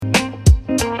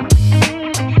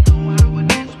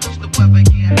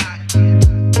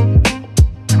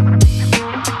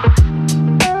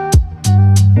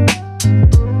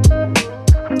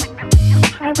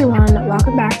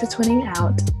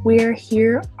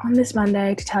here on this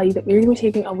Monday to tell you that we're going to be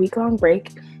taking a week-long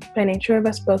break. By nature of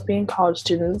us both being college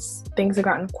students, things have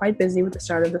gotten quite busy with the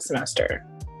start of the semester.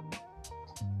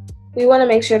 We want to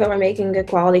make sure that we're making good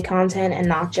quality content and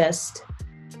not just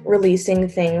releasing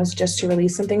things just to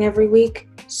release something every week.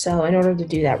 So in order to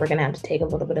do that, we're going to have to take a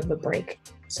little bit of a break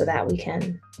so that we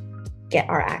can get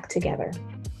our act together.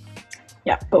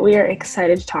 Yeah, but we are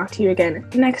excited to talk to you again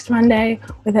next Monday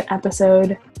with an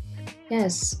episode.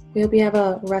 Yes, we hope you have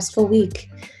a restful week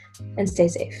and stay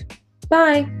safe.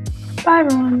 Bye. Bye,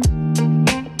 everyone.